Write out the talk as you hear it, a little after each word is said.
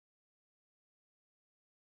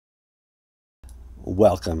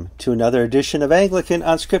Welcome to another edition of Anglican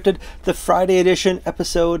Unscripted, the Friday edition,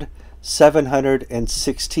 episode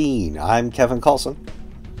 716. I'm Kevin Carlson.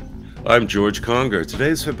 I'm George Conger.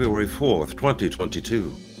 Today's February 4th,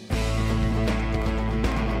 2022.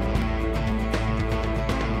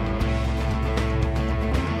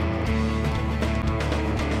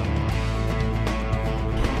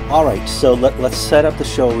 All right, so let's set up the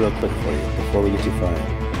show real quick for you before we get too far in.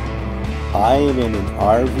 I am in an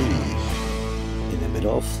RV in the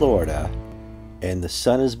middle of Florida, and the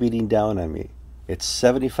sun is beating down on me. It's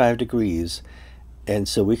 75 degrees, and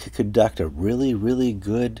so we could conduct a really, really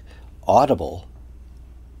good audible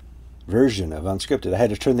version of Unscripted. I had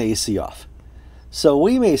to turn the AC off. So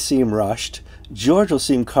we may seem rushed, George will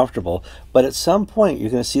seem comfortable, but at some point you're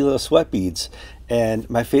going to see little sweat beads, and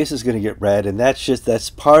my face is going to get red, and that's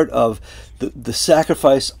part of the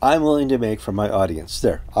sacrifice I'm willing to make for my audience.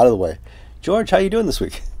 There, out of the way. George, how you doing this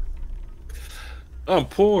week? I'm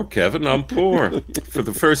poor, Kevin. I'm poor. For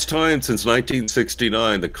the first time since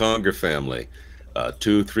 1969, the Conger family,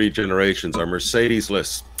 3 generations, are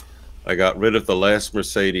Mercedes-less. I got rid of the last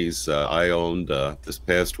Mercedes I owned this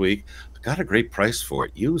past week. Got a great price for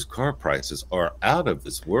it. Used car prices are out of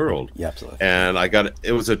this world. Yeah, absolutely. And I got it.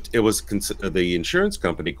 The insurance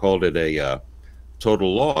company called it a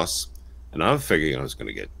total loss, and I'm figuring I was going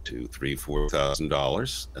to get $2,000, $3,000,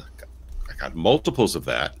 $4,000. I got multiples of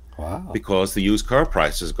that. Wow. Because the used car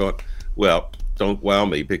prices go. Well, don't wow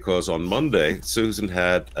me, because on Monday Susan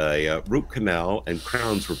had a root canal and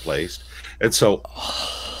crowns replaced, and so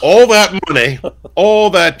all that money, all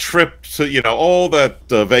that trip to, all that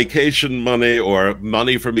vacation money or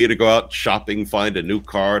money for me to go out shopping, find a new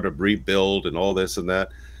car to rebuild and all this and that,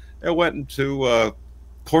 it went into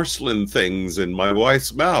porcelain things in my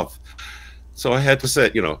wife's mouth. So I had to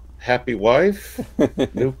say, happy wife,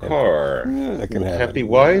 new car. Yeah, that can happen. Happy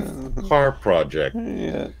wife, car project.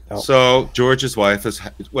 Yeah. Oh. So George's wife is,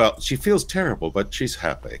 she feels terrible, but she's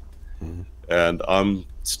happy. Mm-hmm. And I'm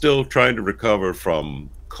still trying to recover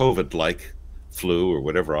from COVID-like flu or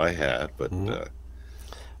whatever I had. But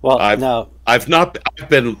I've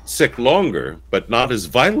been sick longer, but not as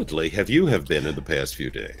violently have been in the past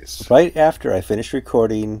few days. Right after I finished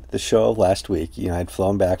recording the show last week, I'd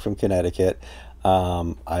flown back from Connecticut.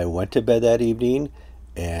 I went to bed that evening,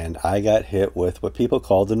 and I got hit with what people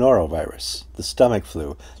call the norovirus, the stomach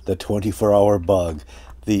flu, the 24-hour bug,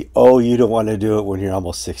 you don't want to do it when you're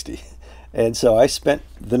almost 60. And so I spent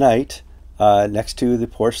the night next to the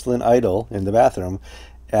porcelain idol in the bathroom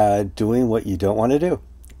doing what you don't want to do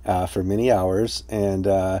for many hours. And,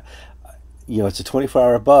 it's a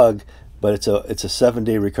 24-hour bug, but it's a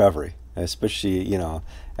 7-day recovery, especially,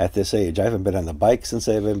 at this age. I haven't been on the bike since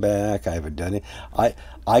I've been back. I haven't done it.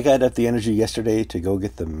 I got up the energy yesterday to go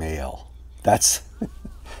get the mail. That's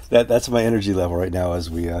that's my energy level right now as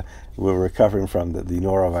we're recovering from the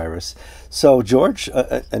norovirus. So George,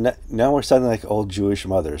 now we're sounding like old Jewish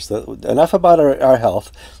mothers. Enough about our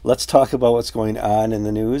health. Let's talk about what's going on in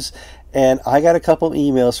the news. And I got a couple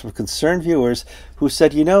emails from concerned viewers who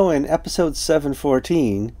said, in episode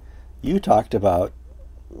 714, you talked about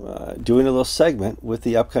doing a little segment with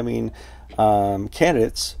the upcoming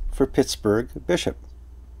candidates for Pittsburgh Bishop.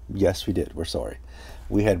 Yes, we did. We're sorry.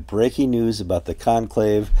 We had breaking news about the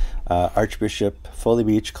conclave. Archbishop Foley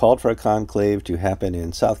Beach called for a conclave to happen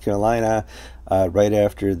in South Carolina right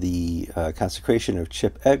after the consecration of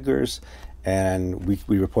Chip Edgars, and we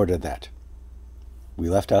reported that. We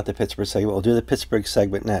left out the Pittsburgh segment. We'll do the Pittsburgh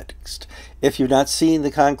segment next. If you've not seen the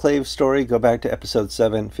conclave story, go back to episode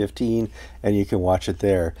 715, and you can watch it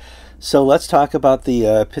there. So let's talk about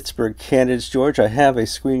the Pittsburgh candidates, George. I have a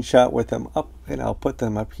screenshot with them up, and I'll put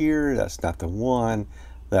them up here. That's not the one.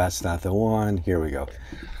 That's not the one. Here we go.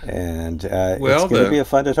 And it's going to be a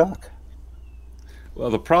fun to talk. Well,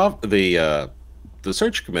 the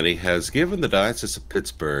search committee has given the Diocese of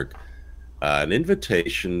Pittsburgh an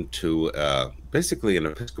invitation to basically an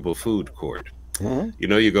Episcopal food court. Mm-hmm.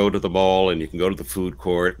 You go to the mall and you can go to the food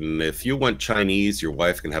court, and if you want Chinese, your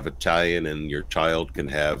wife can have Italian and your child can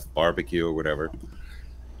have barbecue or whatever.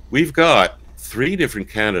 We've got 3 different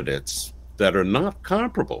candidates that are not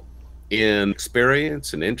comparable in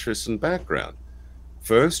experience and interests and background.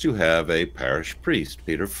 First, you have a parish priest,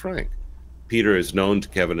 Peter Frank. Peter is known to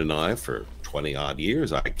Kevin and I for 20-odd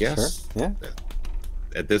years, I guess, sure. Yeah.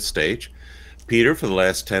 At this stage. Peter, for the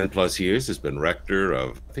last 10+ years, has been rector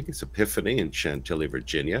of, I think it's Epiphany in Chantilly,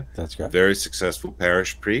 Virginia. That's great. Very successful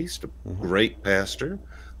parish priest, a great pastor,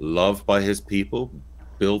 loved by his people,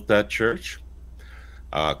 built that church.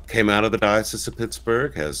 Came out of the Diocese of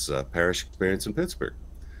Pittsburgh, has parish experience in Pittsburgh.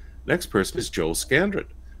 Next person is Joel Scandrett.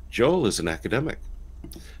 Joel is an academic.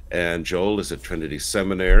 And Joel is at Trinity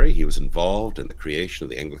Seminary. He was involved in the creation of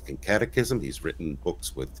the Anglican Catechism. He's written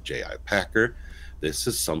books with J.I. Packer. This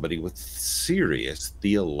is somebody with serious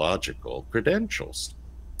theological credentials.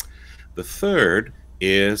 The third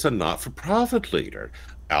is a not-for-profit leader,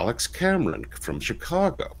 Alex Cameron from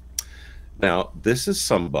Chicago. Now, this is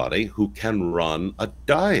somebody who can run a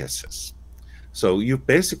diocese. So you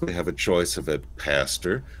basically have a choice of a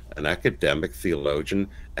pastor, an academic theologian,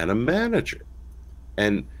 and a manager.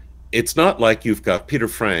 And it's not like you've got Peter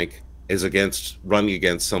Frank is running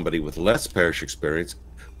against somebody with less parish experience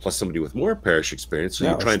plus somebody with more parish experience. So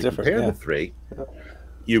No, you're it's trying to different. compare Yeah. the three.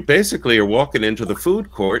 You basically are walking into the food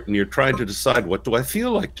court and you're trying to decide, what do I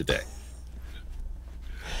feel like today?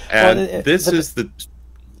 Well, And this is the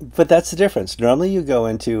but that's the difference. Normally, you go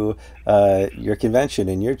into your convention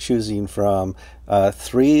and you're choosing from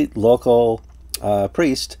three local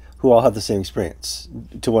priests who all have the same experience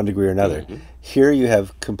to one degree or another. Mhm. Here, you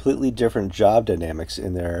have completely different job dynamics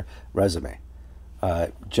in their resume.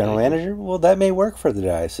 General Mhm. manager, well, that may work for the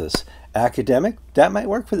diocese. Academic, that might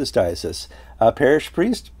work for this diocese. Parish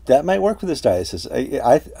priest, that might work for this diocese.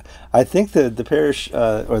 I think the parish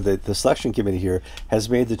or the selection committee here has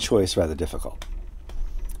made the choice rather difficult.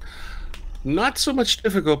 Not so much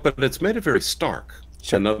difficult, but it's made it very stark.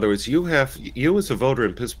 Sure. In other words, you as a voter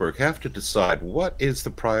in Pittsburgh have to decide what is the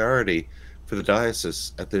priority for the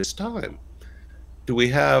diocese at this time. Do we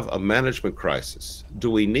have a management crisis? Do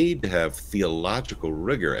we need to have theological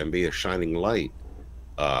rigor and be a shining light?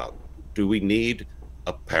 Uh, do we need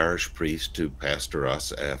a parish priest to pastor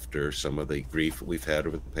us after some of the grief we've had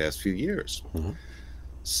over the past few years? Mm-hmm.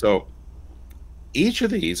 So each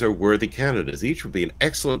of these are worthy candidates. Each would be an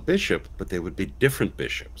excellent bishop, but they would be different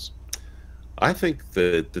bishops. I think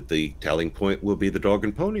that the telling point will be the dog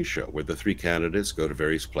and pony show, where the three candidates go to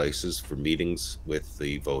various places for meetings with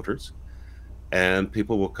the voters, and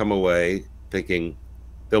people will come away thinking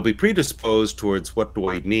they'll be predisposed towards what do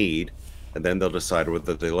I need, and then they'll decide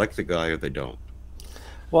whether they like the guy or they don't.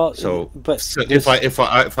 Well, So, but so this, if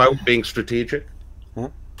I were being strategic,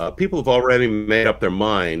 huh? people have already made up their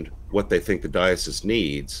mind what they think the diocese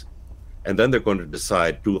needs, and then they're going to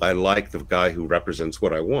decide, do I like the guy who represents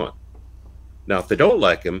what I want? Now, if they don't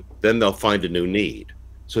like him, then they'll find a new need.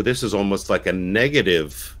 So this is almost like a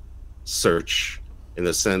negative search, in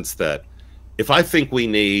the sense that if I think we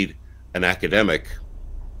need an academic,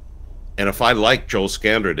 and if I like Joel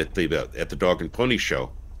Scandard at the Dog and Pony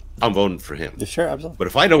Show, I'm voting for him. Sure, absolutely. But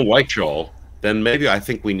if I don't like Joel, then maybe I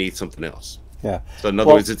think we need something else. Yeah. So in other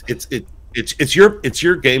Well, words, it's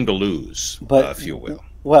your game to lose, but if you will.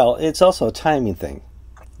 well, it's also a timing thing.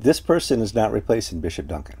 This person is not replacing Bishop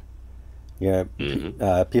Duncan. Yeah,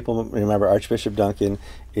 Hmm. people remember Archbishop Duncan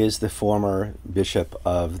is the former bishop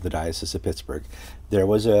of the Diocese of Pittsburgh. There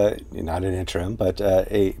was not an interim, but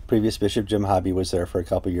a previous bishop, Jim Hobby, was there for a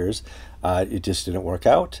couple years. It just didn't work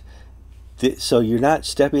out. So you're not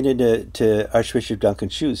stepping into Archbishop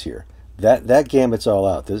Duncan's shoes here. That gambit's all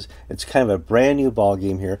out. It's kind of a brand new ball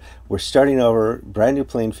game here. We're starting over, brand new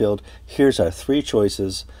playing field. Here's our three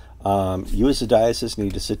choices. You as the diocese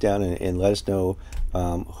need to sit down and let us know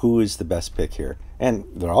who is the best pick here, and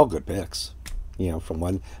they're all good picks, from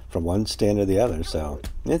one stand to the other. So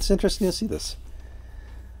it's interesting to see this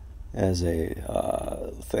as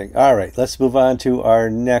a thing. All right, let's move on to our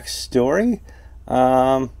next story.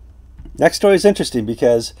 Next story is interesting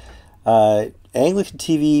because Anglican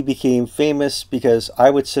TV became famous because I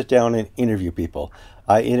would sit down and interview people.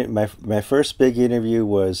 My first big interview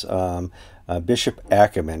was Bishop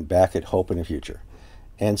Ackerman back at Hope in the Future.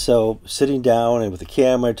 And so sitting down and with the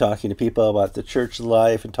camera, talking to people about the church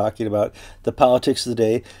life and talking about the politics of the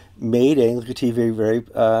day made Anglican TV very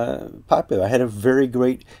popular. I had a very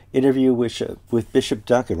great interview with Bishop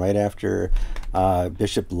Duncan right after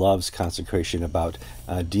Bishop Love's consecration about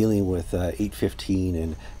dealing with 815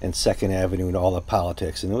 and 2nd Avenue and all the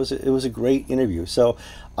politics. And it was a great interview. So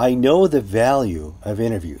I know the value of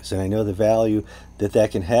interviews, and I know the value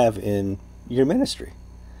that can have in your ministry.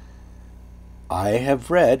 I have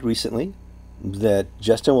read recently that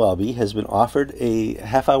Justin Welby has been offered a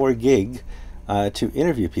half-hour gig to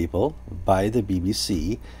interview people by the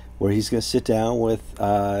BBC, where he's going to sit down with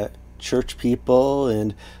church people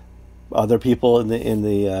and other people in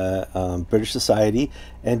the British Society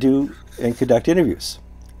and conduct interviews.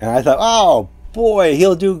 And I thought, oh boy,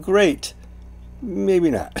 he'll do great. Maybe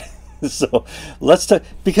not. So let's talk,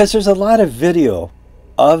 because there's a lot of video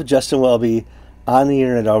of Justin Welby on the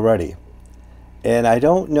internet already. And I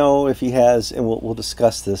don't know if he has, and we'll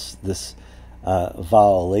discuss this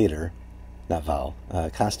vowel later, not vowel,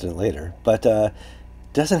 consonant later, but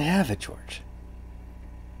doesn't have it, George.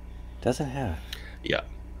 Doesn't have it. Yeah.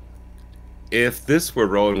 If this were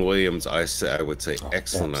Rowan Williams, I would say Oh,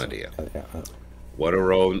 excellent absolutely. idea. Yeah, One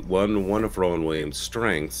of Rowan Williams'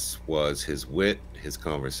 strengths was his wit, his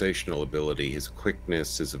conversational ability, his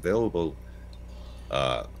quickness, his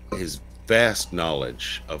vast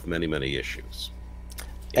knowledge of many issues.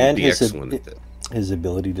 He'd and be excellent at that. his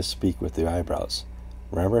ability to speak with the eyebrows.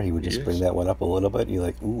 Remember, he would just bring Yes. that one up a little bit, and you're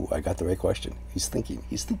like, "Ooh, I got the right question." He's thinking.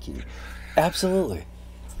 He's thinking. Absolutely.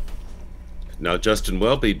 Now, Justin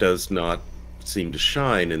Welby does not seem to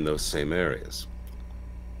shine in those same areas.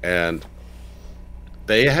 And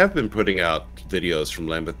they have been putting out videos from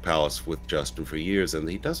Lambeth Palace with Justin for years, and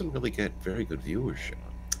he doesn't really get very good viewership.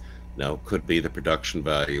 Now, it could be the production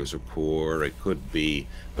values are poor, it could be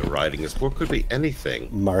the writing is poor, it could be anything,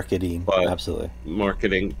 Marketing. but Absolutely.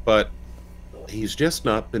 marketing, but he's just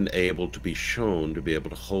not been able to be shown to be able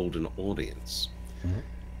to hold an audience. Mm-hmm.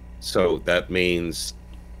 So that means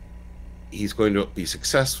he's going to be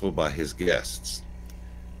successful by his guests.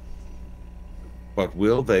 But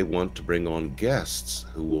will they want to bring on guests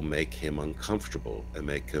who will make him uncomfortable and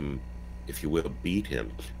make him, if you will, beat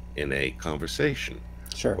him in a conversation?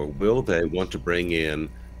 Sure. Or will they want to bring in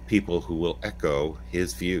people who will echo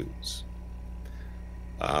his views?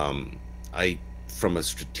 From a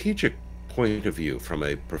strategic point of view, from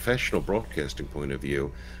a professional broadcasting point of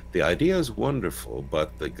view, the idea is wonderful,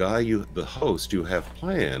 but the host you have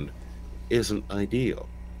planned isn't ideal.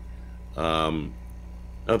 In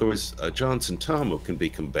other words, Johnson Tomo can be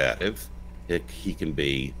combative. He can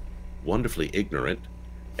be wonderfully ignorant,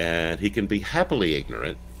 and he can be happily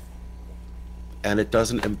ignorant. And it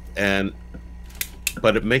doesn't,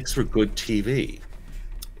 but it makes for good TV.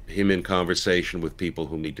 Him in conversation with people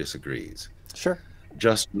whom he disagrees. Sure.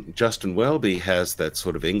 Justin Welby has that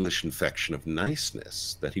sort of English infection of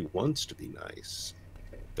niceness, that he wants to be nice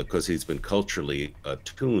because he's been culturally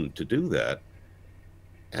attuned to do that.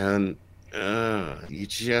 And I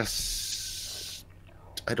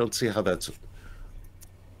don't see how that's.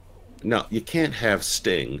 No, you can't have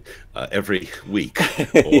Sting every week,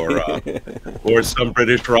 or some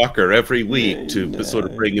British rocker every week to sort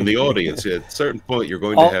of bring in the audience. At a certain point, you're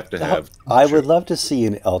going to have. I would love to see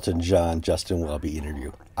an Elton John, Justin Welby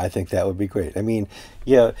interview. I think that would be great. I mean,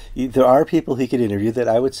 yeah, there are people he could interview that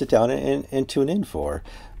I would sit down and tune in for,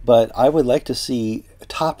 but I would like to see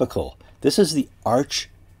topical. This is the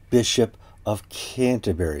Archbishop of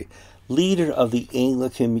Canterbury, leader of the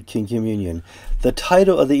Anglican Communion. The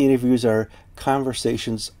title of the interviews are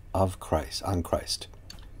Conversations of Christ on Christ.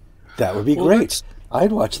 That would be great.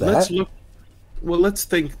 I'd watch that. Let's look. Well, let's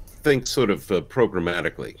think sort of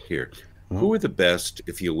programmatically here. Who are the best,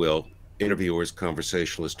 if you will, interviewers,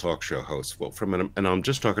 conversationalists, talk show hosts? Well, and I'm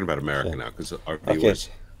just talking about America now because our viewers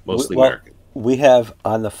mostly American. We have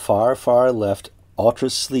on the far left, ultra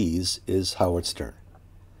sleaze is Howard Stern.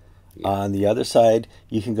 Yeah. On the other side,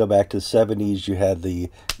 you can go back to the 70s. You had the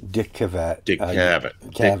Dick Cavett. Dick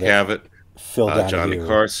Cavett. Phil Donahue. Johnny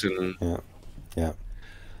Carson. Yeah.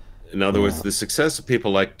 In other words, the success of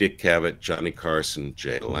people like Dick Cavett, Johnny Carson,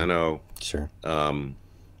 Jay Leno. Sure.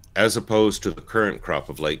 As opposed to the current crop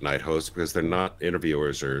of late night hosts, because they're not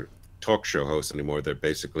interviewers or talk show hosts anymore. They're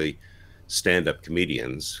basically stand-up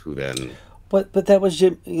comedians who then. But that was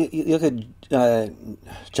Jim. You look at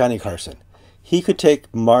Johnny Carson. He could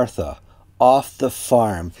take Martha off the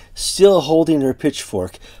farm, still holding her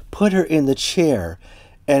pitchfork, put her in the chair,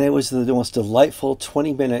 and it was the most delightful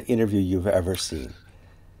 20-minute interview you've ever seen.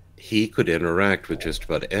 He could interact with just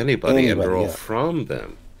about anybody and draw from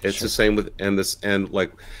them. It's the same with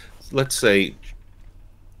like, let's say,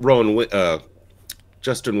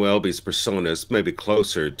 Justin Welby's persona is maybe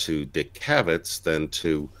closer to Dick Cavett's than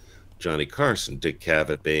to Johnny Carson. Dick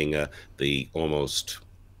Cavett being the almost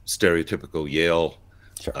stereotypical Yale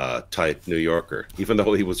type New Yorker, even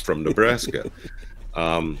though he was from Nebraska.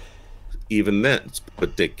 Even then,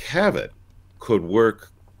 but Dick Cavett could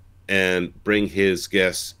work and bring his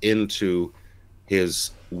guests into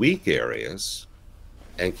his weak areas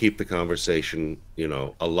and keep the conversation,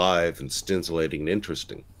 alive and scintillating and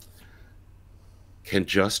interesting. Can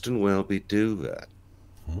Justin Welby do that?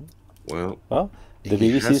 Well, the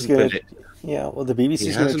BBC's going to. Yeah, well, the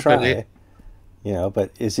BBC's going to try.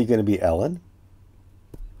 But is he going to be Ellen?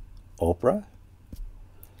 Oprah?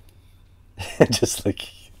 Just like.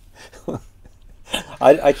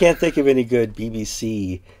 I can't think of any good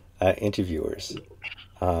BBC interviewers.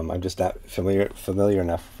 I'm just not familiar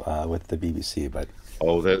enough with the BBC, but.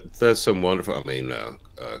 Oh, that's some wonderful. I mean,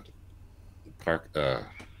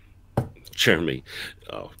 Jeremy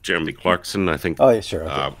Clarkson, I think. Oh, yeah, sure.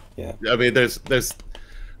 Okay. Yeah. I mean, there's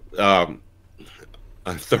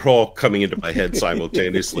they're all coming into my head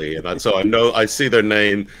simultaneously, and so I know I see their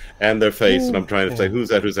name and their face, and I'm trying to say, Yeah. who's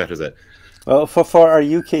that? Who's that? Who's that? Well, for our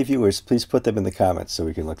UK viewers, please put them in the comments so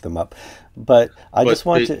we can look them up. But I just But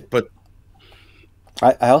want to. but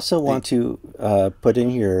I also the want to put in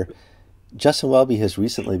here. Justin Welby has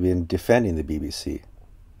recently been defending the BBC.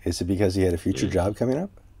 Is it because he had a future mm, job coming up?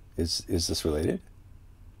 Is this related?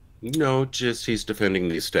 no, just he's defending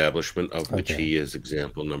the establishment of which Okay. he is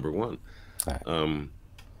example number one. All right. Um,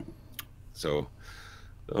 so,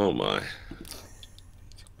 oh my.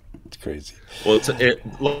 It's crazy. Well,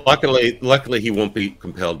 luckily he won't be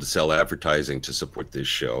compelled to sell advertising to support this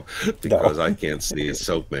show No. because I can't see a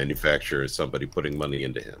soap manufacturer as somebody putting money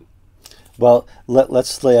into him. Well,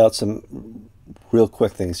 let's lay out some real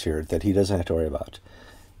quick things here that he doesn't have to worry about.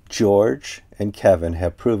 George and Kevin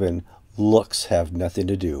have proven looks have nothing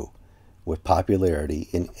to do with popularity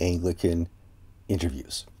in Anglican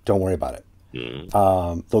interviews. Don't worry about it.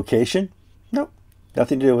 Mm. Location? Nope.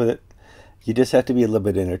 Nothing to do with it. You just have to be a little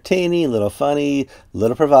bit entertaining, a little funny, a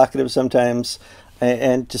little provocative sometimes,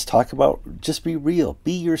 and just talk about, just be real,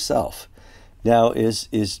 be yourself. Now, is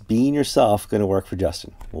being yourself going to work for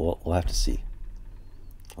Justin? We'll have to see.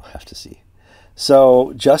 We'll have to see.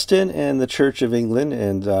 So, Justin and the Church of England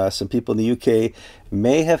and some people in the UK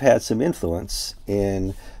may have had some influence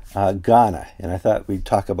in Ghana, and I thought we'd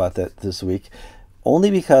talk about that this week, only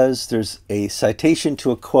because there's a citation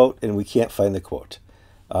to a quote, and we can't find the quote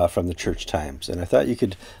from the Church Times. And I thought you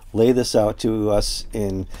could lay this out to us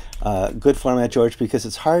in good format, George, because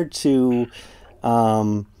it's hard to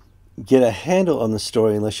get a handle on the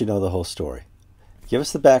story unless you know the whole story. Give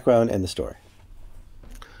us the background and the story.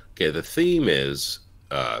 Okay, the theme is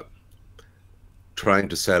trying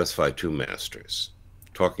to satisfy two masters,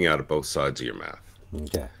 talking out of both sides of your mouth.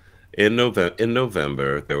 Okay. In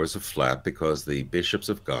November, there was a flap because the bishops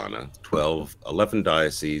of Ghana, 11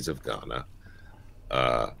 dioceses of Ghana,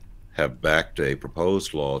 have backed a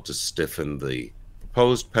proposed law to stiffen the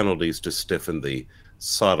proposed penalties to stiffen the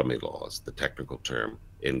sodomy laws, the technical term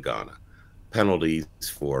in Ghana, penalties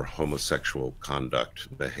for homosexual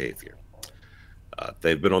conduct behavior.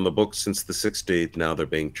 They've been on the books since the 60s. Now they're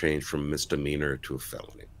being changed from misdemeanor to a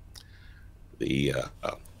felony. The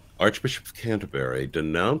Archbishop of Canterbury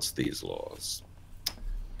denounced these laws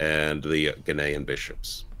and the Ghanaian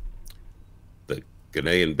bishops. The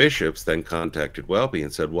Ghanaian bishops then contacted Welby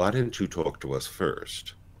and said, why didn't you talk to us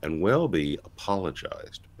first? And Welby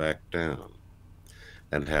apologized, backed down,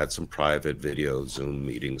 and had some private video Zoom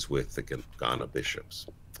meetings with the Ghana bishops.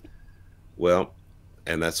 Well,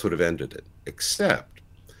 and that sort of ended it, except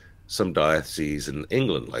some dioceses in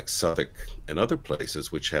England, like Suffolk and other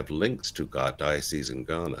places, which have links to dioceses in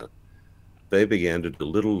Ghana, they began to do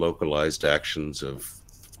little localized actions of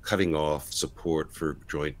cutting off support for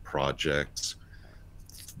joint projects,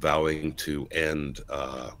 vowing to end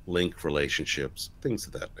link relationships, things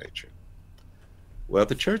of that nature. Well,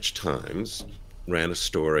 the Church Times ran a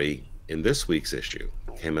story in this week's issue,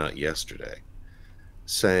 came out yesterday,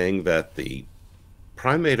 saying that the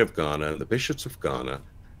Primate of Ghana and the bishops of Ghana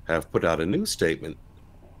have put out a new statement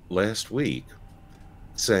last week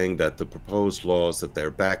saying that the proposed laws that they're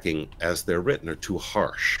backing as they're written are too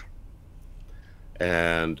harsh.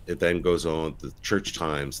 And it then goes on, the Church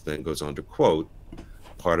Times then goes on to quote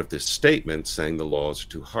part of this statement saying the laws are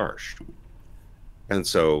too harsh. And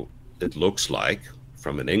so it looks like,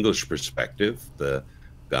 from an English perspective, the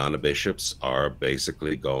Ghana bishops are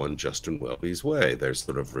basically going Justin Welby's way. They're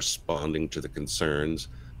sort of responding to the concerns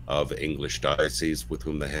of English dioceses with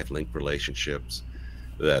whom they have linked relationships,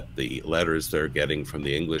 that the letters they're getting from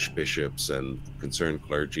the English bishops and concerned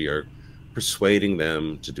clergy are persuading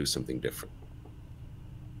them to do something different.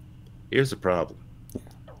 Here's the problem.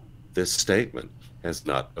 This statement has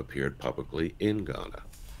not appeared publicly in Ghana.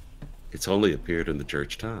 It's only appeared in the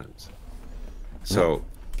Church Times. So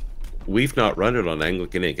we've not run it on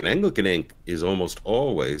Anglican Ink. And Anglican Ink is almost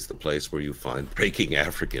always the place where you find breaking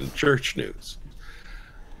African church news.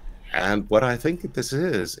 And what I think this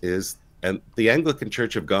is, and the Anglican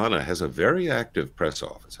Church of Ghana has a very active press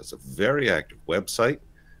office, has a very active website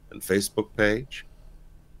and Facebook page.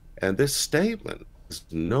 And this statement is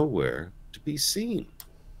nowhere to be seen.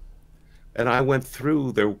 And I went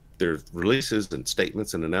through their releases and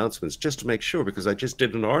statements and announcements just to make sure, because I just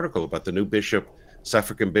did an article about the new bishop,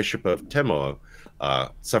 Suffragan Bishop of Temo,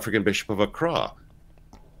 Suffragan Bishop of Accra.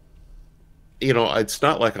 You know, it's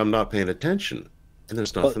not like I'm not paying attention, and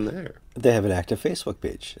there's nothing there. They have an active Facebook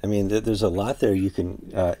page. I mean, there's a lot there. You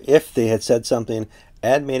can, if they had said something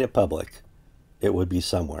and made it public, it would be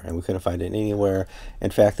somewhere, and we couldn't find it anywhere.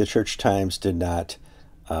 In fact, the Church Times did not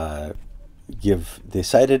they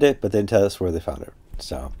cited it, but didn't tell us where they found it.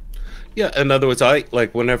 So, Yeah, in other words, I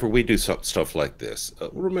like whenever we do stuff like this.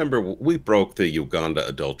 Remember, we broke the Uganda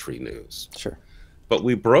adultery news, sure. but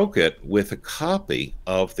we broke it with a copy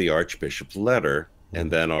of the Archbishop's letter and Hmm.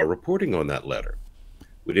 then our reporting on that letter.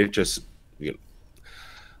 We didn't just, you know,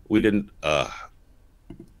 we didn't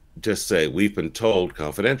just say we've been told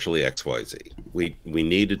confidentially XYZ. We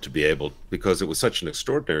needed to be able, because it was such an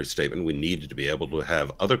extraordinary statement, we needed to be able to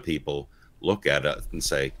have other people look at it and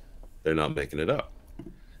say they're not making it up.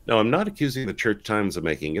 Now, I'm not accusing the Church Times of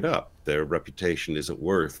making it up. Their reputation isn't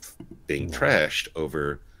worth being No. trashed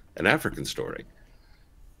over an African story.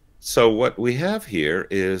 So what we have here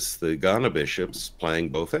is the Ghana bishops playing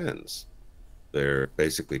both ends. They're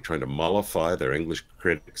basically trying to mollify their English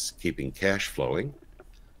critics, keeping cash flowing,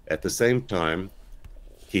 at the same time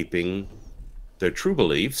keeping their true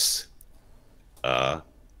beliefs uh,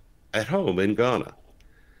 at home in Ghana.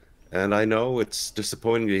 And I know it's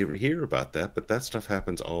disappointing to hear about that, but that stuff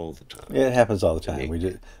happens all the time. It happens all the I time.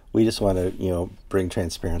 mean, We just want to, bring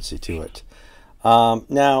transparency to it.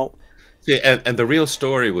 Now, see, and the real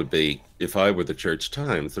story would be, if I were the Church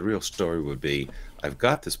Times, the real story would be, I've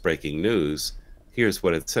got this breaking news. Here's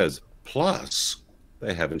what it says. Plus,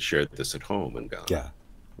 they haven't shared this at home in Ghana. yeah.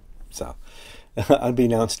 So,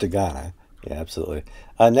 unbeknownst to Ghana, yeah, absolutely.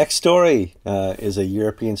 Next story is a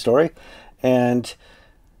European story, and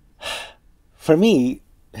for me,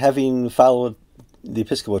 having followed the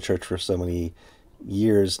Episcopal Church for so many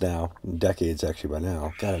years now, decades actually by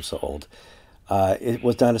now. God, I'm so old. It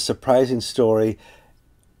was not a surprising story,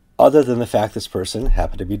 other than the fact this person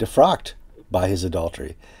happened to be defrocked by his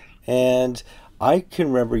adultery. And I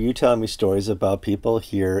can remember you telling me stories about people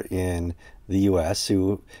here in the U.S.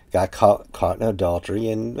 who got caught in adultery,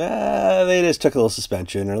 and they just took a little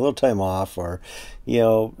suspension or a little time off, or,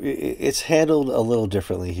 it's handled a little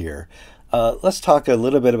differently here. Let's talk a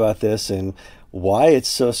little bit about this and why it's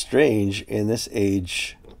so strange in this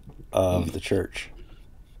age of the church.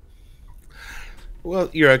 Well,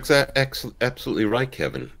 you're absolutely right,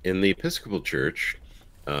 Kevin. In the Episcopal Church,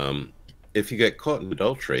 um, if you get caught in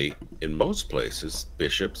adultery, in most places,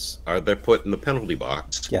 bishops are they're put in the penalty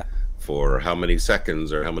box Yeah, for how many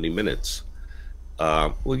seconds or how many minutes.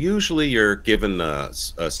 Well, usually you're given a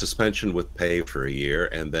suspension with pay for a year,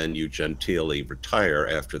 and then you genteelly retire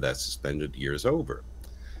after that suspended year is over.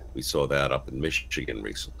 We saw that up in Michigan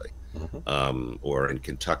recently, hmm, or in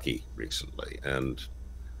Kentucky recently. And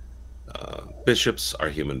bishops are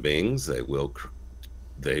human beings. They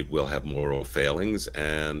will have moral failings,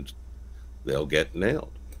 and they'll get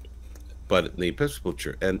nailed. But in the Episcopal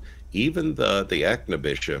Church, and even the Acna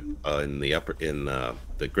bishop in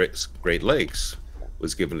the Great Lakes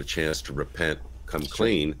was given a chance to repent, come it's true.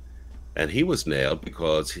 clean, and he was nailed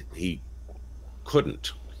because he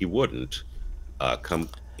wouldn't come.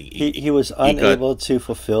 He was He got unable to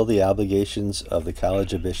fulfill the obligations of the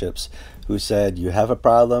College of Bishops, who said, "You have a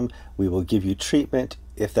problem. We will give you treatment.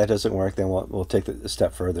 If that doesn't work, then we'll take it a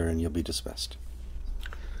step further, and you'll be dismissed."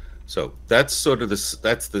 so that's sort of the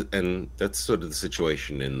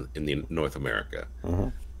situation in the North America. Hmm.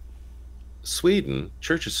 Sweden,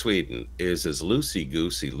 Church of Sweden, is as loosey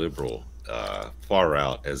goosey liberal, far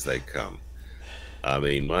out as they come. I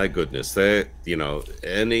mean, my goodness,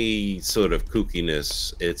 any sort of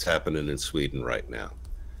kookiness, it's happening in Sweden right now.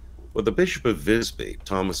 Well, the Bishop of Visby,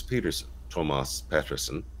 Thomas Peterson,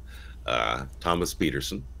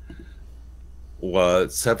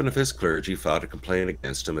 was seven of his clergy filed a complaint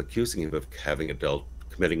against him, accusing him of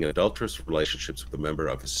committing adulterous relationships with a member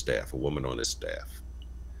of his staff, a woman on his staff.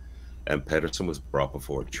 And Pedersen was brought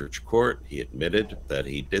before a church court. He admitted that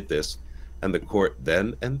he did this, and the court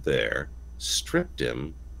then and there stripped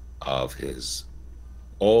him of his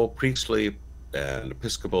all priestly and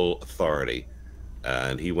episcopal authority.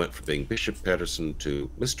 And he went from being Bishop Pedersen to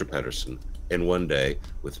Mr. Pedersen in one day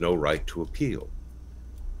with no right to appeal.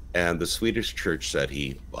 And the Swedish church said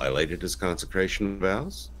he violated his consecration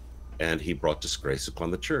vows and he brought disgrace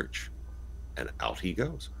upon the church. And out he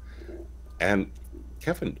goes. And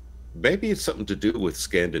Kevin, maybe it's something to do with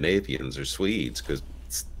Scandinavians or Swedes, because,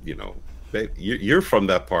 you know, you're from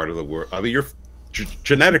that part of the world. I mean, you're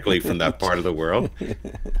genetically from that part of the world,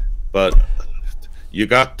 but you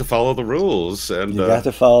got to follow the rules. And You got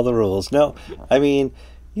to follow the rules. No, I mean,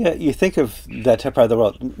 yeah, you think of that part of the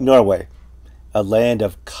world, Norway, a land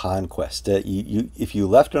of conquest. If you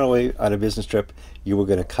left Norway on a business trip, you were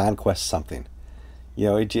going to conquest something.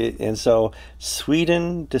 And so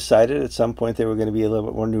Sweden decided at some point they were going to be a little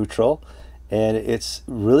bit more neutral. And it's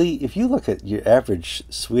really, if you look at your average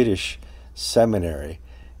Swedish seminary,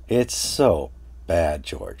 it's so bad,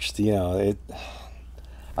 George.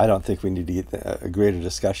 I don't think we need to get a greater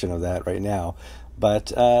discussion of that right now.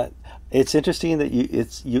 But it's interesting that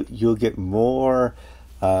you'll get more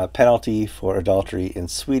penalty for adultery in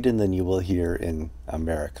Sweden than you will here in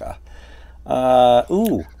America.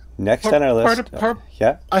 Ooh, next on our Part list. of part.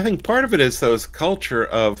 Yeah, I think part of it is those culture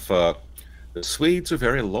of the Swedes are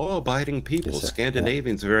very law-abiding yes, people. sir. Yeah,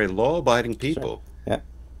 Scandinavians are very law-abiding that's right. people, Yeah,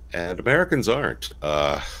 and Americans aren't.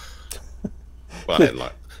 By and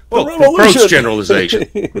large. the Well, gross generalization,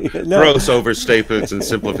 revolution. No, gross overstatements and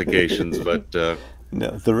simplifications, but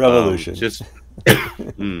no, the revolution. just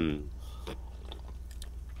hmm.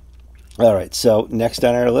 All right. So next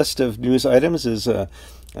on our list of news items is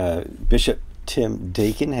Bishop Tim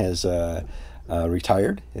Dakin has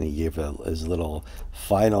retired, and he gave his little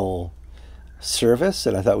final service,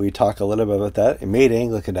 and I thought we'd talk a little bit about that. It made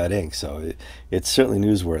Anglican.Inc., so it's certainly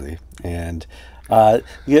newsworthy. And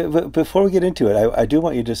yeah, but before we get into it, I do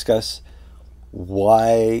want you to discuss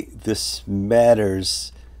why this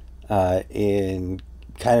matters in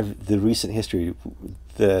kind of the recent history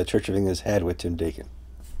the Church of England has had with Tim Dakin.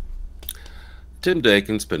 Tim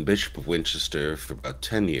Dakin's been Bishop of Winchester for about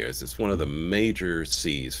 10 years. It's one of the major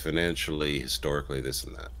sees financially, historically, this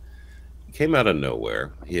and that. He came out of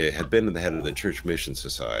nowhere. He had been the head of the Church Mission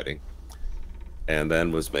Society and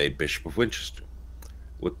then was made Bishop of Winchester.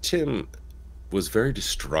 Well, Tim was very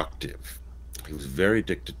destructive. He was very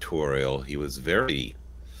dictatorial. He was a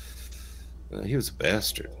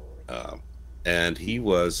bastard. And he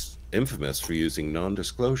was infamous for using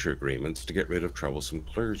non-disclosure agreements to get rid of troublesome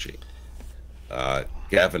clergy.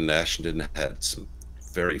 Gavin Nashenden had some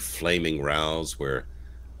very flaming rows where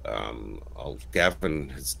Gavin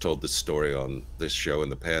has told this story on this show in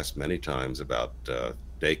the past many times about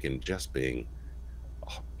Dakin just being,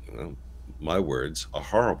 you know, my words, a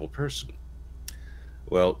horrible person.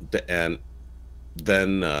 Well, and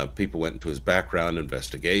then people went into his background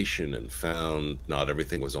investigation and found not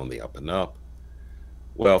everything was on the up and up.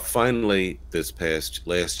 Well, finally,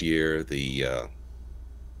 last year, the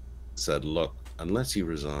said, look, unless you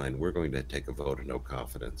resign, we're going to take a vote of no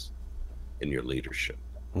confidence in your leadership.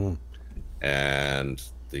 Mm. And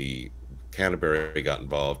the Canterbury got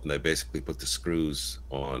involved, and they basically put the screws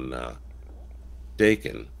on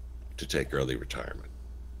Dakin to take early retirement.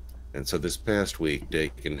 And so this past week,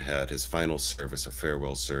 Dakin had his final service, a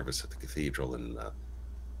farewell service at the cathedral in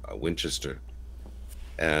Winchester.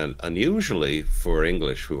 And unusually for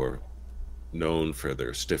English, who are known for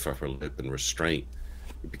their stiff upper lip and restraint,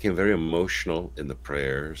 he became very emotional in the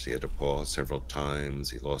prayers. He had to pause several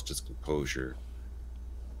times. He lost his composure.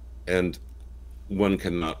 And one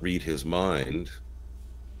cannot read his mind.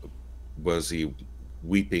 Was he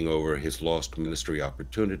weeping over his lost ministry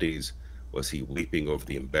opportunities? Was he weeping over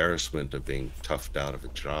the embarrassment of being toughed out of a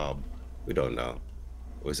job? We don't know.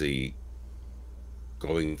 Was he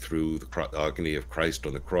going through the agony of Christ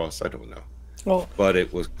on the cross? I don't know. Well, But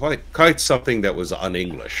it was quite something that was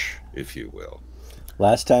un-English, if you will.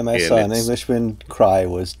 last time I And saw an it's Englishman cry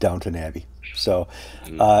was Downton Abbey. So,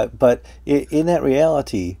 mm, but in that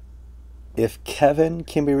reality, if Kevin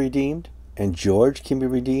can be redeemed and George can be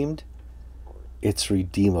redeemed, it's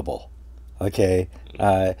redeemable. Okay,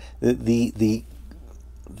 the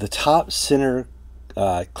top sinner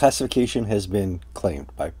classification has been claimed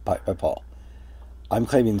by Paul. I'm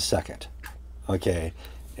claiming second. Okay,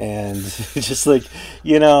 and just like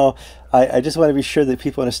I just want to be sure that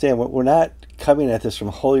people understand we're not coming at this from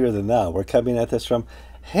holier than thou. We're coming at this from,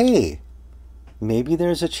 hey, maybe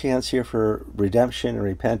there's a chance here for redemption and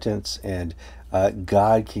repentance, and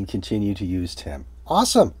God can continue to use Tim.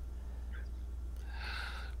 Awesome.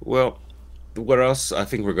 well, what else I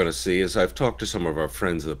think we're going to see is I've talked to some of our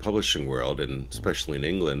friends in the publishing world, and especially in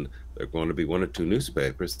England, there are going to be one or two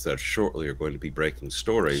newspapers that shortly are going to be breaking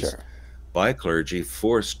stories Sure. by clergy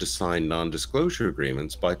forced to sign non-disclosure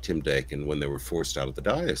agreements by Tim Dakin when they were forced out of the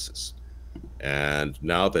diocese. And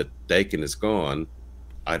now that Dakin is gone,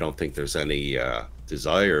 I don't think there's any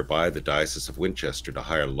desire by the Diocese of Winchester to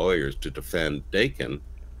hire lawyers to defend Dakin,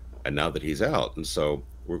 and now that he's out. And so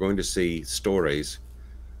we're going to see stories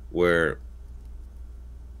where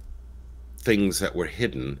things that were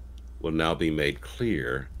hidden will now be made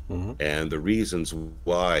clear, Hmm. and the reasons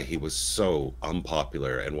why he was so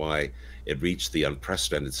unpopular and why it reached the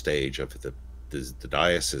unprecedented stage of the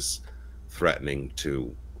diocese threatening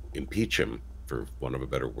to impeach him, for want of a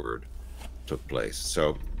better word, took place.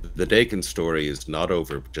 So the Dakin story is not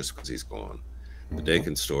over just because he's gone. The Hmm.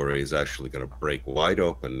 Dakin story is actually going to break wide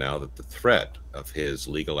open now that the threat of his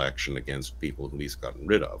legal action against people who he's gotten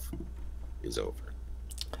rid of is over.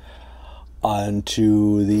 On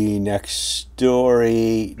to the next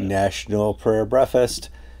story. National Prayer Breakfast.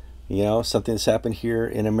 Something that's happened here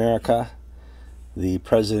in America. The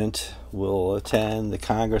president will attend, the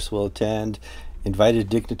Congress will attend, invited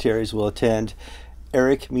dignitaries will attend.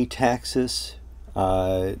 Eric Metaxas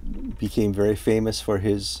became very famous for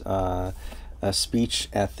his speech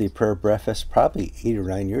at the prayer breakfast probably 8 or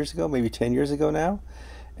 9 years ago, maybe 10 years ago now.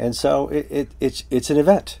 And so it's an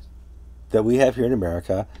event that we have here in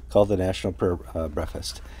America called the National Prayer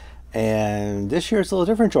Breakfast. And this year it's a little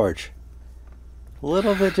different, George. A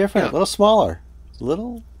little bit different, a little smaller.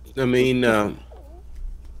 Little. I mean,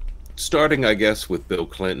 starting, I guess, with Bill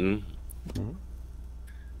Clinton,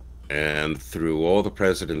 and through all the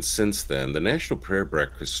presidents since then, the National Prayer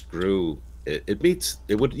Breakfast grew. It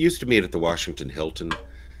used to meet at the Washington Hilton,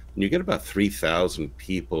 and you get about 3,000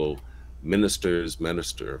 people, ministers,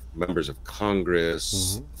 members of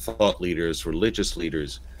Congress, thought leaders, religious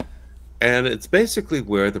leaders. And it's basically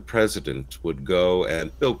where the president would go,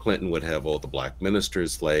 and Bill Clinton would have all the black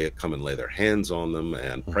ministers come and lay their hands on them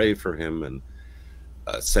and pray for him. And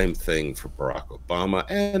same thing for Barack Obama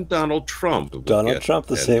and Donald Trump. Donald Trump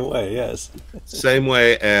the same way, yes. Same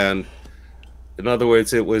way. And in other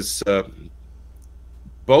words, it was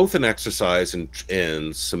both an exercise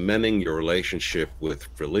in cementing your relationship with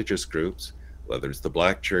religious groups, whether it's the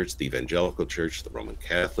black church, the evangelical church, the Roman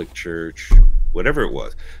Catholic Church, whatever it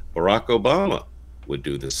was. Barack Obama would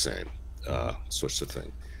do the same sorts of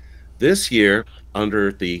thing. This year,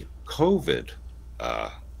 under the COVID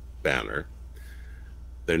banner,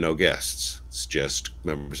 there are no guests. It's just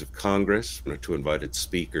members of Congress, 1 or 2 invited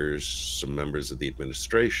speakers, some members of the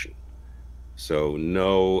administration. So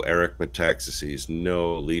no Eric Metaxas,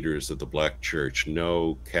 no leaders of the black church,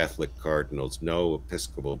 no Catholic cardinals, no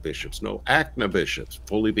Episcopal bishops, no ACNA bishops.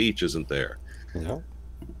 Foley Beach isn't there. No.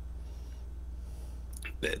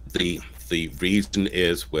 The reason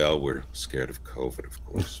is, well, we're scared of COVID, of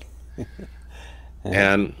course.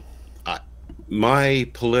 And my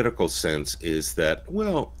political sense is that,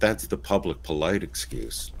 well, that's the public polite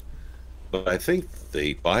excuse. But I think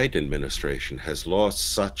the Biden administration has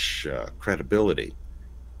lost such credibility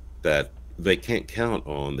that they can't count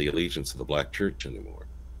on the allegiance of the black church anymore.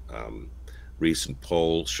 Recent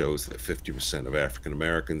poll shows that 50% of African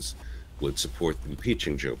Americans would support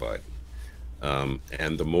impeaching Joe Biden.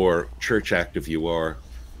 And the more church active you are,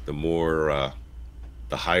 the more,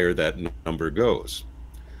 the higher that number goes.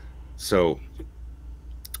 So,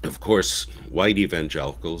 of course, white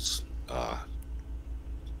evangelicals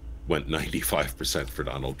went 95% for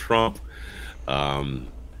Donald Trump. And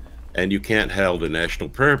you can't hold a national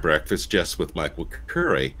prayer breakfast just with Michael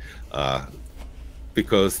Curry,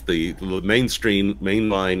 because the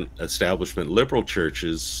mainline establishment liberal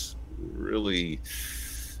churches really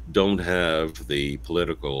don't have the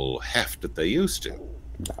political heft that they used to.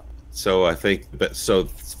 No. So I think that, so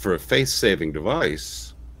for a faith-saving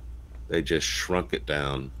device, they just shrunk it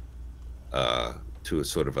down to a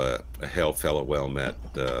sort of a hail fellow well met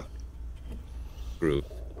group.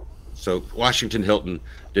 So Washington Hilton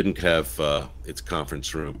didn't have its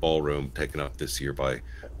conference room, ballroom taken up this year by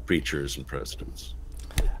preachers and presidents.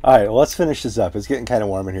 All right, well, let's finish this up. It's getting kind of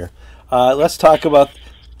warm in here. Let's talk about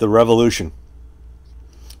the revolution.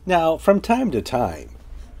 Now, from time to time,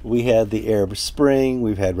 we had the Arab Spring.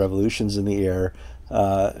 We've had revolutions in the air,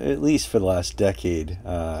 at least for the last decade,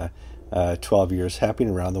 12 years,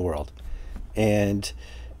 happening around the world. And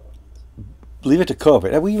leave it to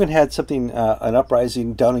COVID. And we even had something, an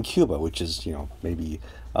uprising down in Cuba, which is, maybe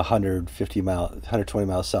 120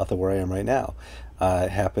 miles south of where I am right now. It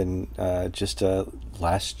happened just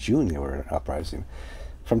last June. There were an uprising.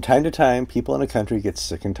 From time to time, people in a country get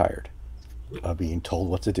sick and tired of being told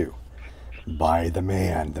what to do by the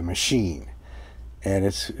man, the machine. And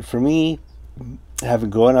it's, for me, having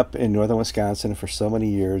grown up in northern Wisconsin for so many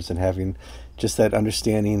years and having just that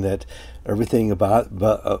understanding that everything about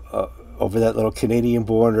over that little Canadian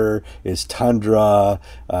border is tundra,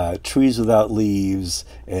 trees without leaves,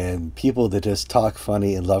 and people that just talk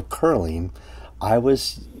funny and love curling,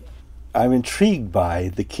 I'm intrigued by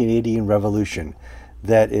the Canadian Revolution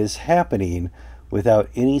that is happening without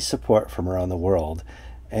any support from around the world,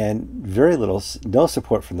 and no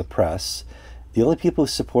support from the press. The only people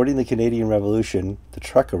supporting the Canadian Revolution, the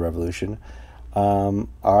trucker revolution,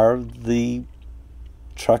 are the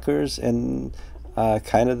truckers and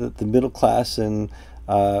kind of the middle class and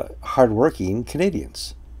hardworking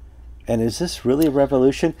Canadians. And is this really a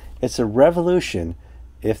revolution? It's a revolution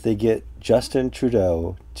if they get Justin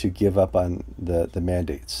Trudeau to give up on the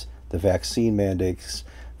mandates, the vaccine mandates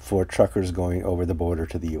for truckers going over the border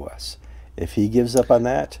to the U.S. If he gives up on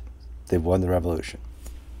that, they've won the revolution.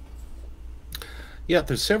 Yeah,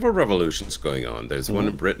 there's several revolutions going on. There's one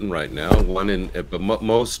in Britain right now, one in, but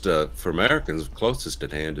most, for Americans, closest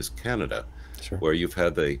at hand is Canada. Sure. where you've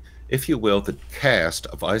had the, if you will, the cast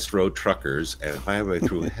of Ice Road Truckers and Highway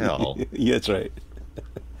Through Hell. Yeah, that's right.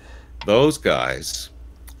 Those guys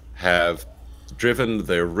have driven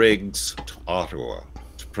their rigs to Ottawa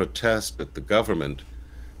to protest at the government,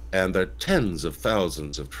 and there are tens of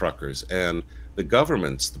thousands of truckers, and the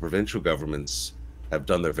governments, the provincial governments, have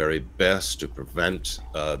done their very best to prevent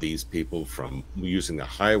these people from using the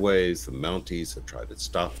highways. The Mounties have tried to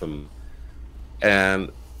stop them. And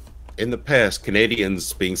in the past,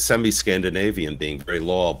 Canadians being semi-Scandinavian, being very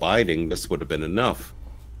law-abiding, this would have been enough.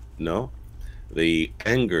 No. The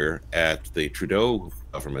anger at the Trudeau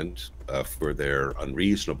government for their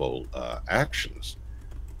unreasonable actions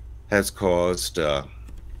has caused a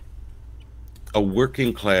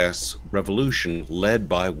working class revolution led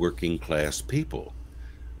by working class people.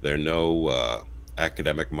 There are no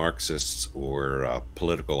academic Marxists or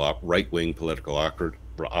right-wing political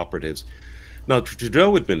operatives. Now, the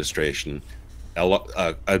Trudeau administration,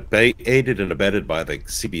 aided and abetted by the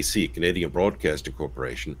CBC, Canadian Broadcasting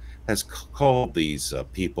Corporation, has called these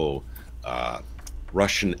people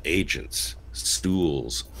Russian agents,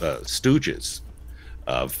 stooges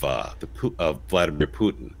of Vladimir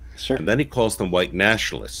Putin. Sure. And then he calls them white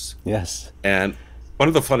nationalists. Yes. And one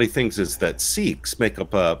of the funny things is that Sikhs make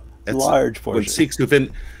up a large portion.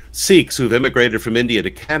 When Sikhs who've immigrated from India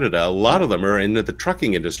to Canada, a lot of them are into the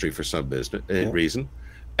trucking industry for some reason.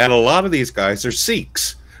 And a lot of these guys are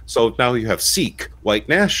Sikhs. So now you have Sikh white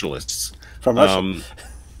nationalists. From Russia.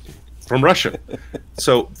 From Russia.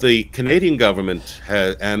 So the Canadian government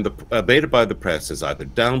has, and abated by the press, has either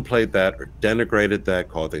downplayed that or denigrated that,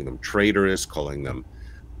 calling them traitorous, calling them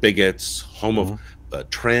bigots,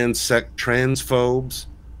 transphobes.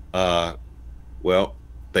 Well,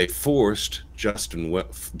 they forced Justin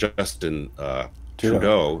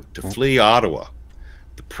Trudeau to flee Ottawa.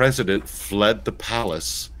 The president fled the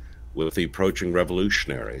palace with the approaching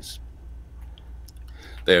revolutionaries.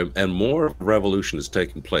 And more revolution has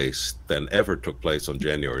taken place than ever took place on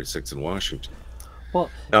January 6th in Washington. Well,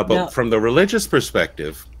 but from the religious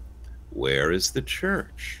perspective, where is the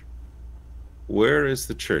church? Where is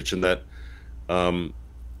the church? And that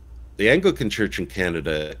the Anglican Church in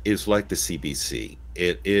Canada is like the CBC.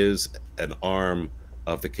 It is an arm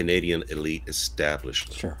of the Canadian elite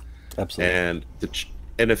establishment. Sure, absolutely.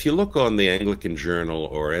 And if you look on the Anglican Journal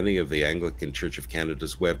or any of the Anglican Church of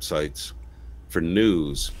Canada's websites for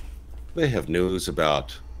news, they have news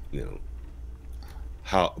about,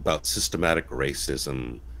 about systematic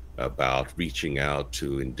racism, about reaching out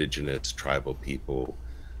to Indigenous tribal people,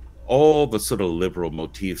 all the sort of liberal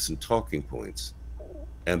motifs and talking points.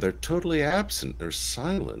 And they're totally absent, they're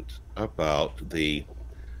silent about the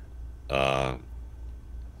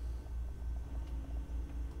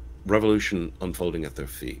revolution unfolding at their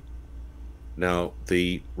feet. Now,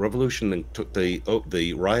 the revolution took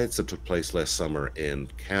the riots that took place last summer in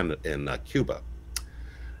Cuba,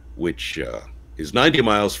 which is 90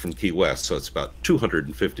 miles from Key West, so it's about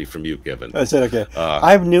 250 from you, Kevin. I said, okay.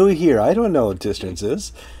 I'm new here. I don't know what distance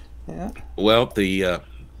is. Yeah. Well,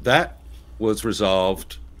 that was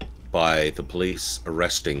resolved by the police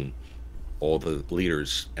arresting all the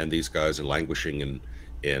leaders, and these guys are languishing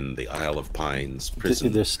in the Isle of Pines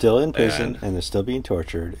prison. They're still in prison, and they're still being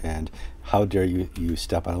tortured, and how dare you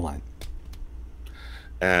step out of line.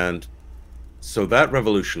 And so that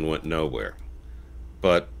revolution went nowhere.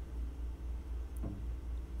 But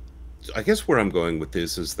I guess where I'm going with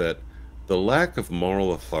this is that the lack of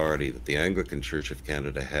moral authority that the Anglican Church of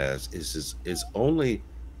Canada has is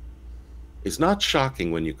not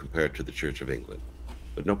shocking when you compare it to the Church of England.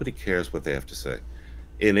 But nobody cares what they have to say.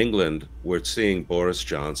 In England, we're seeing Boris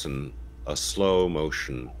Johnson, a slow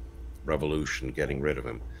motion revolution, getting rid of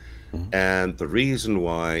him. Mm-hmm. And the reason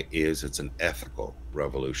why is it's an ethical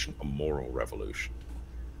revolution, a moral revolution.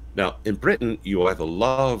 Now, in Britain, you either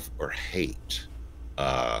love or hate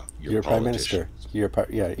your prime minister. Your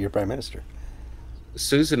prime minister.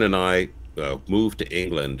 Susan and I moved to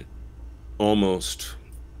England almost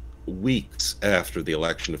weeks after the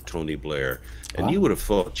election of Tony Blair. And you would have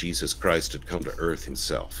thought Jesus Christ had come to earth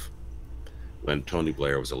himself when Tony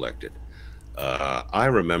Blair was elected. I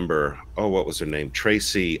remember, what was her name?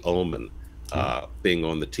 Tracy Ullman being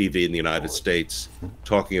on the TV in the United States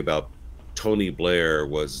talking about Tony Blair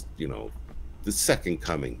was, the second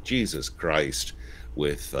coming, Jesus Christ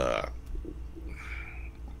with a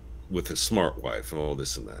smart wife and all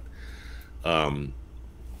this and that.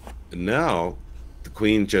 Now, the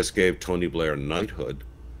Queen just gave Tony Blair knighthood,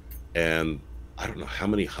 and I don't know how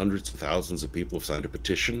many hundreds of thousands of people have signed a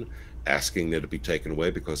petition asking that it be taken away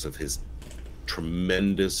because of his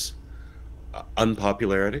tremendous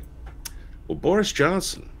unpopularity. Well, Boris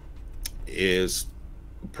Johnson, is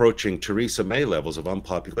approaching Theresa May levels of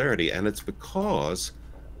unpopularity, and it's because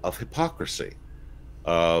of hypocrisy.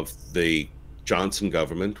 Of the Johnson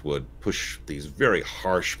government would push these very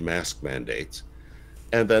harsh mask mandates,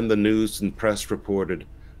 and then the news and press reported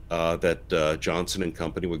that Johnson and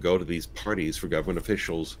company would go to these parties for government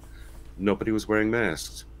officials. Nobody was wearing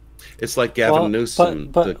masks. It's like Gavin Well,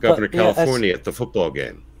 Newsom, the governor of yeah, California, at the football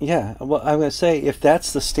game. yeah. Well, I'm going to say if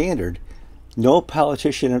that's the standard, no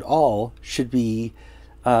politician at all should be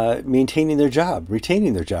maintaining their job,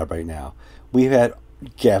 retaining their job right now. We've had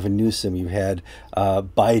Gavin Newsom, you've had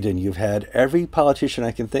Biden, you've had every politician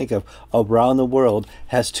I can think of around the world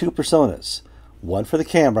has two personas. One for the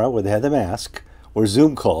camera, where they had the mask, or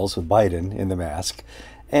Zoom calls with Biden in the mask,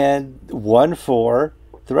 and one for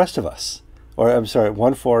the rest of us. Or I'm sorry,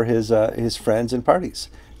 one for his friends and parties.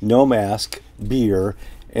 No mask, beer,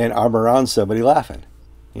 and arm around somebody laughing.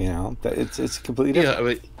 You know, it's completely different. Yeah, I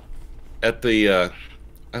mean, at the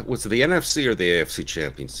was it the NFC or the AFC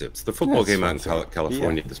championships? The football game out in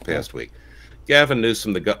California this past week. Gavin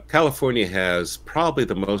Newsom, California has probably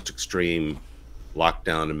the most extreme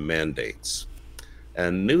lockdown and mandates.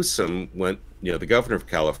 And Newsom went, the governor of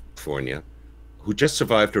California, who just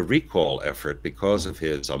survived a recall effort because of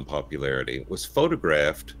his unpopularity, was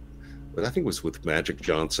photographed, I think it was with Magic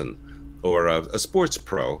Johnson or a sports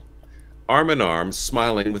pro, arm in arm,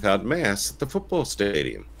 smiling without masks at the football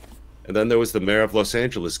stadium. And then there was the mayor of Los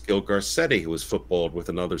Angeles, Gil Garcetti, who was footballed with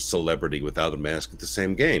another celebrity without a mask at the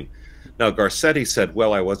same game. Now, Garcetti said,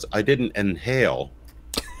 well, I didn't inhale.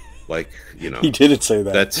 Like, He didn't say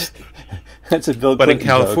that. That's a Bill Clinton But in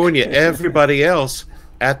California, joke. everybody else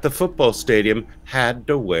at the football stadium had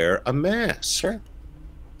to wear a mask. Sure.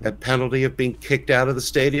 At penalty of being kicked out of the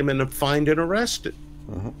stadium and fined and arrested.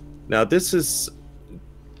 Now, this is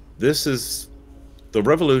the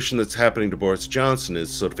revolution that's happening to Boris Johnson is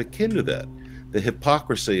sort of akin to that. The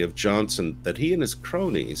hypocrisy of Johnson, that he and his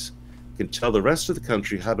cronies can tell the rest of the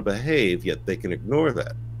country how to behave, yet they can ignore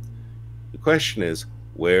that. The question is,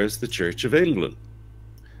 where's the Church of England?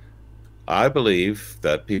 I believe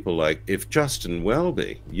that people like, if Justin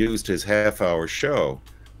Welby used his half-hour show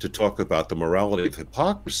to talk about the morality of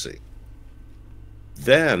hypocrisy,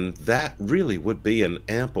 then that really would be an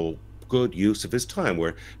ample good use of his time,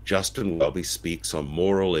 where Justin Welby speaks on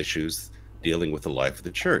moral issues dealing with the life of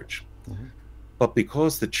the church. But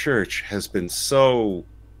because the church has been so,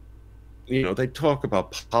 they talk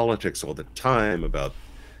about politics all the time, about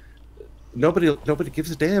nobody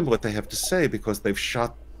gives a damn what they have to say because they've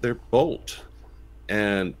shot their bolt,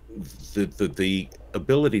 and the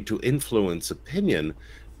ability to influence opinion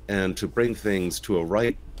and to bring things to a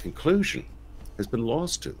right conclusion has been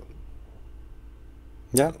lost to them.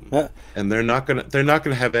 Yeah. And they're not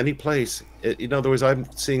gonna have any place. In other words,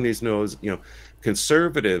 I'm seeing these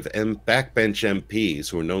conservative and backbench MPs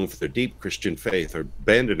who are known for their deep Christian faith are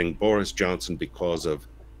abandoning Boris Johnson because of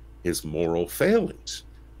his moral failings.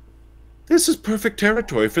 This is perfect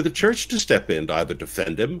territory for the church to step in to either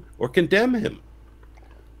defend him or condemn him.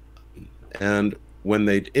 And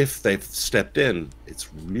if they've stepped in,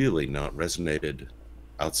 it's really not resonated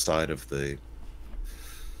outside of the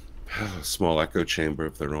small echo chamber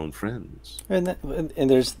of their own friends. And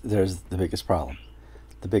there's the biggest problem.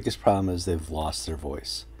 The biggest problem is they've lost their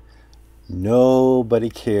voice. Nobody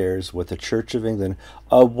cares what the Church of England,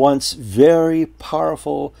 a once very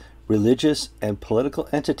powerful religious and political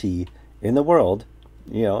entity in the world,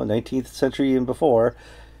 19th century and before,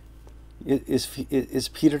 is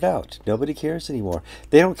petered out. Nobody cares anymore.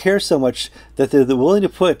 They don't care so much that they're willing to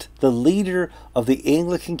put the leader of the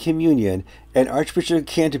Anglican Communion and Archbishop of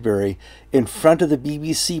Canterbury in front of the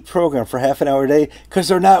BBC program for half an hour a day because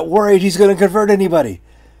they're not worried he's going to convert anybody.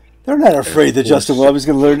 They're not afraid that Justin Welby is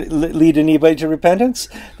going to lead anybody to repentance.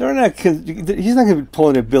 He's not going to be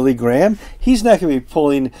pulling a Billy Graham. He's not going to be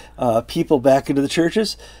pulling people back into the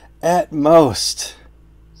churches. At most,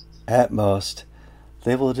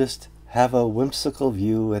 they will just have a whimsical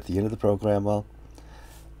view at the end of the program. Well,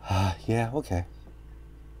 yeah, okay.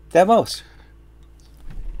 At most.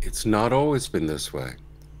 It's not always been this way.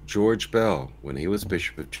 George Bell, when he was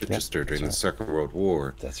Bishop of Chichester during the Second World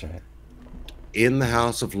War, that's right, in the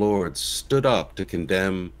House of Lords, stood up to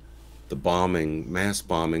condemn the mass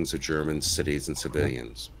bombings of German cities and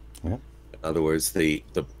civilians. Yeah. In other words, the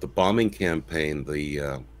bombing campaign,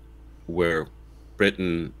 where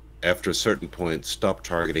Britain, after a certain point, stopped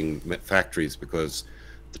targeting factories because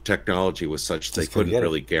the technology was such they couldn't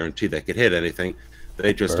really guarantee they could hit anything.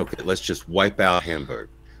 They just, let's just wipe out Hamburg.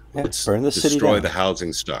 Yeah, Let's burn the city destroy down. the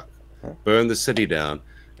housing stock. Burn the city down.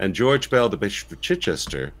 And George Bell, the Bishop of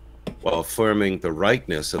Chichester, while affirming the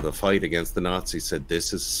rightness of the fight against the Nazis, said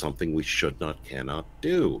this is something we should not, cannot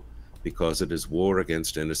do because it is war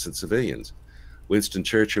against innocent civilians. Winston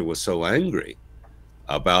Churchill was so angry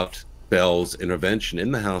about Bell's intervention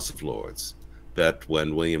in the House of Lords that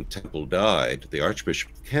when William Temple died, the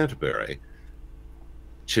Archbishop of Canterbury,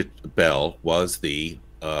 Bell was the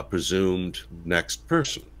presumed next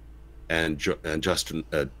person, and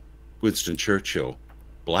Winston Churchill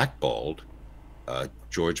blackballed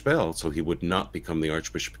George Bell, so he would not become the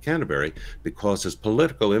Archbishop of Canterbury because his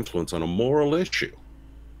political influence on a moral issue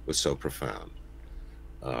was so profound.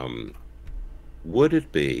 Would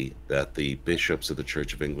it be that the bishops of the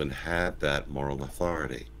Church of England had that moral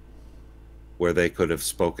authority where they could have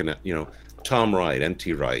spoken, you know, Tom Wright,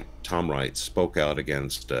 N.T. Wright, Tom Wright spoke out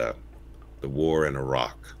against the war in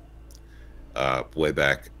Iraq way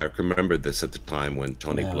back. I remember this at the time when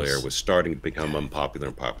Tony Blair was starting to become unpopular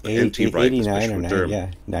and popular. N.T. Wright was Bishop of Durham.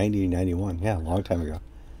 Yeah, 90, 91. Yeah, a long time ago.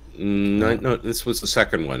 No, this was the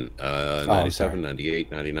second one, 97,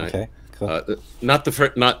 98, 99. Okay, cool.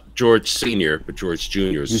 Not George Sr., but George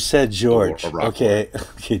Jr.'s. You said George. Okay,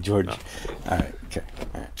 George. No. All right, okay.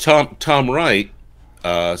 All right. Tom Wright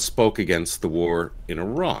spoke against the war in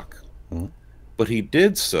Iraq, but he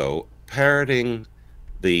did so parroting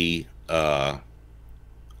the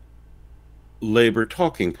labor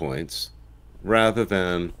talking points rather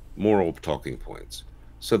than moral talking points,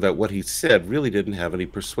 so that what he said really didn't have any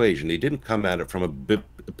persuasion. He didn't come at it from a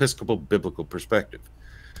Episcopal biblical perspective.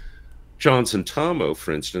 Johnson Tomo,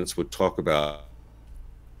 for instance, would talk about,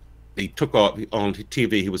 he took off on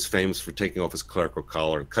TV, he was famous for taking off his clerical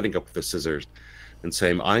collar and cutting up with the scissors and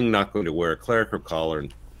saying, I'm not going to wear a clerical collar.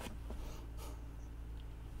 And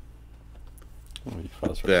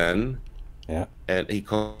then, yeah, and he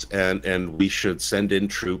calls, and we should send in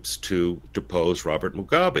troops to depose Robert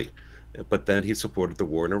Mugabe. But then he supported the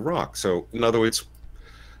war in Iraq. So, in other words,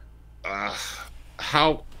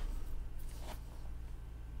 how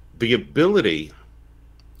the ability,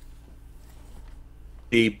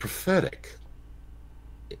 the prophetic,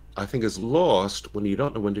 I think, is lost when you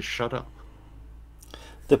don't know when to shut up.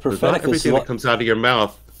 The prophetic, everything that comes out of your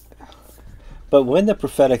mouth. But when the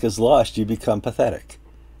prophetic is lost, you become pathetic.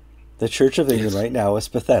 The Church of England right now is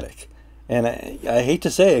pathetic. And I hate to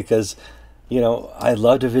say it because, you know, I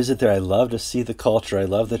love to visit there. I love to see the culture. I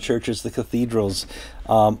love the churches, the cathedrals,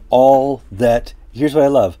 all that. Here's what I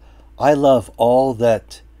love. I love all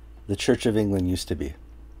that the Church of England used to be.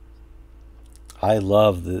 I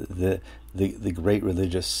love the great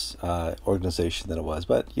religious organization that it was,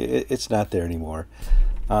 but it's not there anymore.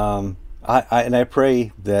 I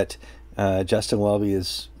pray that Justin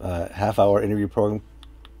Welby's half-hour interview program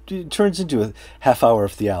turns into a half hour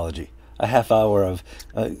of theology, a half hour of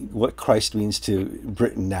what Christ means to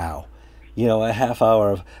Britain now, you know, a half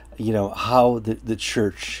hour of, you know, how the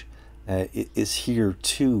church is here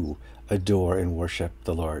to adore and worship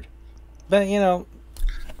the Lord. But, you know,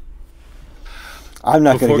 I'm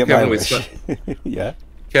not going to get my wish. Yeah.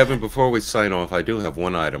 Kevin, before we sign off, I do have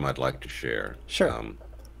one item I'd like to share. Sure.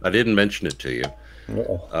 I didn't mention it to you.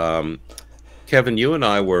 Kevin, you and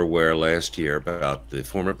I were aware last year about the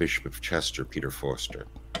former Bishop of Chester, Peter Forster.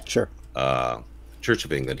 Sure. Church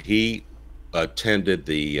of England. He attended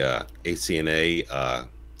the ACNA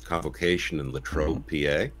convocation in Latrobe,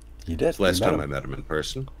 PA. You did. Last time I met him in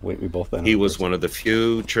person. We both met him. He was one of the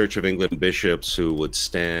few Church of England bishops who would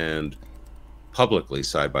stand publicly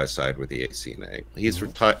side by side with the ACNA. He's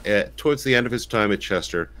retired towards the end of his time at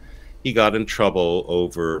Chester. He got in trouble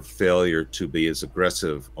over failure to be as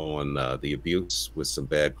aggressive on the abuse with some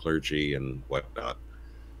bad clergy and whatnot.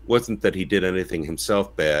 Wasn't that he did anything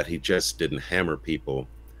himself bad, he just didn't hammer people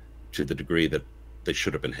to the degree that they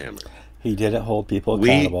should have been hammered. He didn't hold people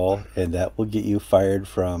accountable, and that will get you fired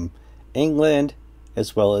from England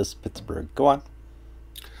as well as Pittsburgh. Go on.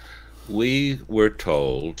 We were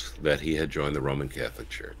told that he had joined the Roman Catholic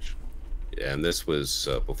Church. And this was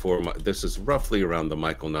this is roughly around the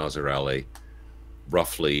Michael Nazarale,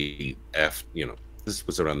 roughly after, you know, this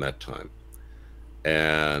was around that time.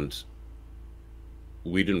 And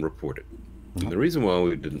we didn't report it. And the reason why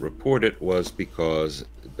we didn't report it was because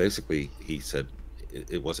basically he said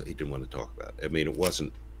it wasn't, he didn't want to talk about it. I mean, it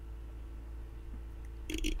wasn't,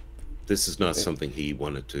 this is not something he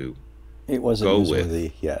wanted to It wasn't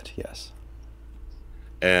newsworthy yet, yes.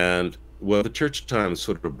 And well, the Church Times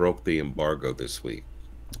sort of broke the embargo this week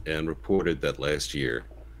and reported that last year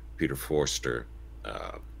Peter Forster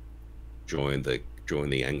joined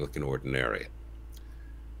the Anglican Ordinariate.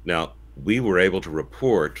 Now, we were able to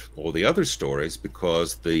report all the other stories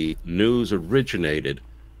because the news originated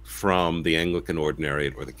from the Anglican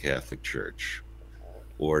Ordinariate or the Catholic Church.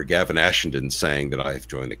 or Gavin Ashenden saying that I've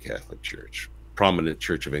joined the Catholic Church, prominent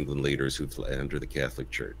Church of England leaders who've entered the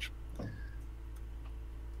Catholic Church.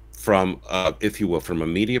 From, if you will, from a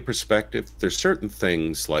media perspective, there's certain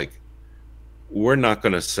things like, we're not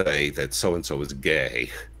going to say that so-and-so is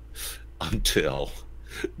gay until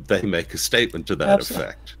they make a statement to that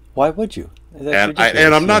effect. Why would you? And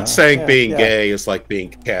I'm not saying being gay is like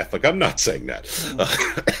being Catholic. I'm not saying that.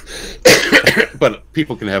 But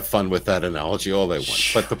people can have fun with that analogy all they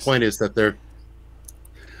want. But the point is that they're,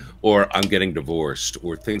 or I'm getting divorced,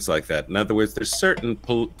 or things like that. In other words, there's certain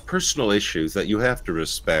personal issues that you have to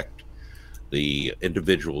respect the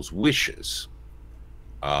individual's wishes,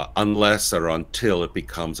 unless or until it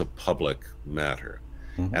becomes a public matter.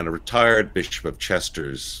 Mm-hmm. And a retired Bishop of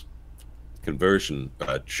Chester's conversion,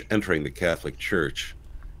 entering the Catholic Church,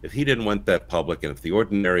 if he didn't want that public, and if the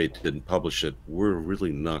Ordinariate didn't publish it, we're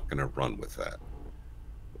really not going to run with that.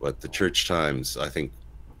 But the Church Times, I think,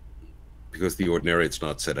 because the Ordinariate's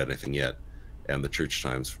not said anything yet, and the Church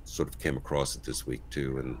Times sort of came across it this week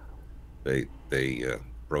too, and they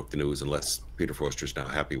broke the news, unless Peter Forster's now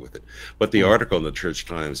happy with it. But the article in the Church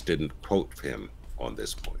Times didn't quote him on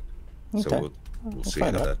this point. Okay. So we'll see how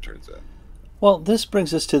that turns out. Well, this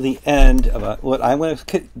brings us to the end of what I'm going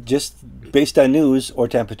to, just based on news or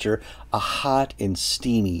temperature, a hot and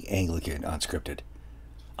steamy Anglican Unscripted.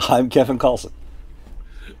 I'm Kevin Carlson.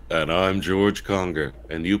 And I'm George Conger,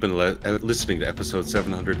 and you've been listening to episode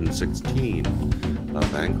 716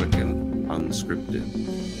 of Anglican Unscripted.